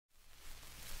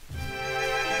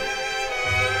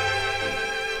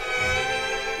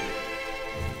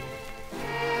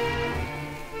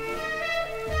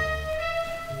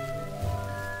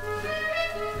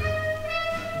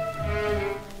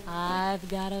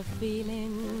a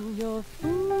feeling you're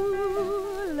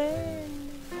fooling.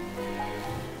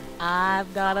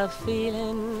 I've got a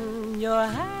feeling you're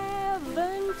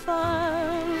having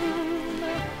fun.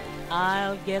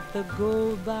 I'll get the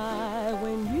go-by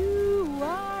when you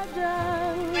are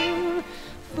done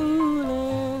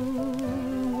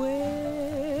fooling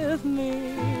with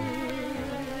me.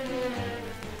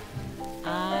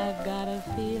 I've got a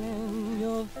feeling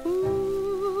you're fooling.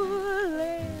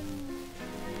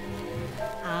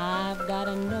 I've got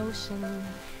a notion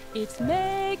it's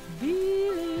make-believe.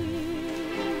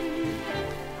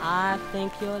 I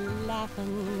think you're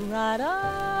laughing right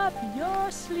up your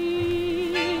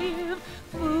sleeve,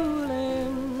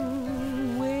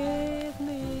 fooling with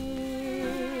me.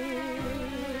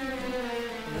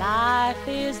 Life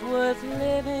is worth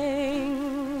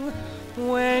living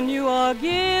when you are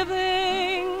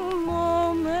giving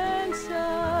moments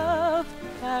of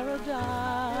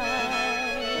paradise.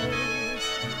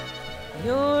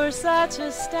 You're such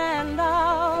a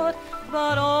standout,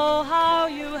 but oh, how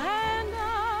you hand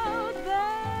out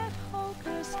that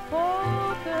hocus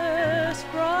pocus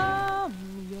from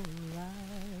your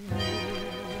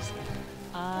eyes.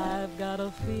 I've got a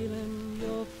feeling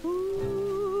you're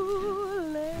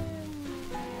fooling.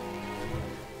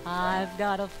 I've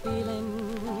got a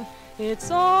feeling it's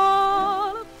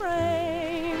all a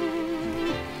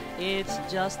frame. It's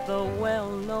just the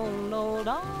well-known old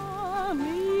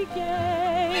army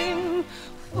game,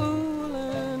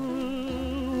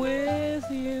 fooling with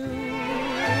you.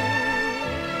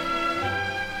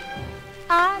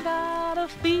 I got a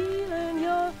feeling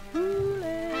you're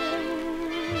fooling.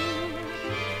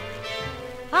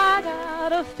 I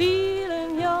got a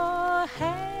feeling you're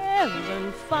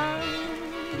having fun.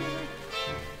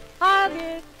 I'll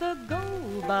get the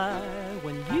go-by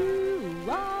when you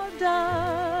are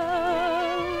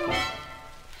done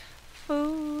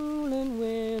fooling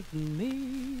with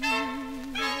me.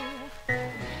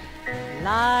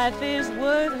 Life is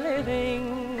worth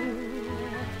living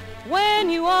when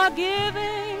you are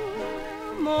giving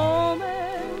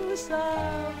moments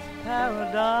of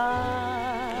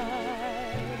paradise.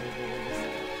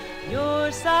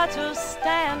 You're such a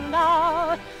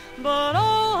standout, but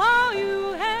oh, how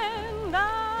you hand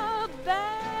out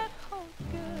that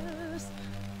hocus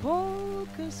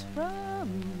pocus from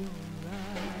your eyes.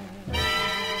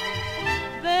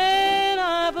 Then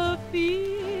I've a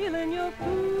feeling you're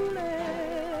fooling.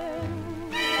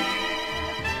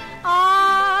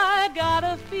 I got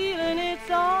a feeling it's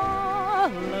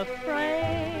all a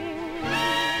frame.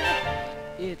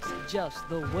 It's just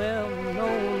the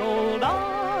well-known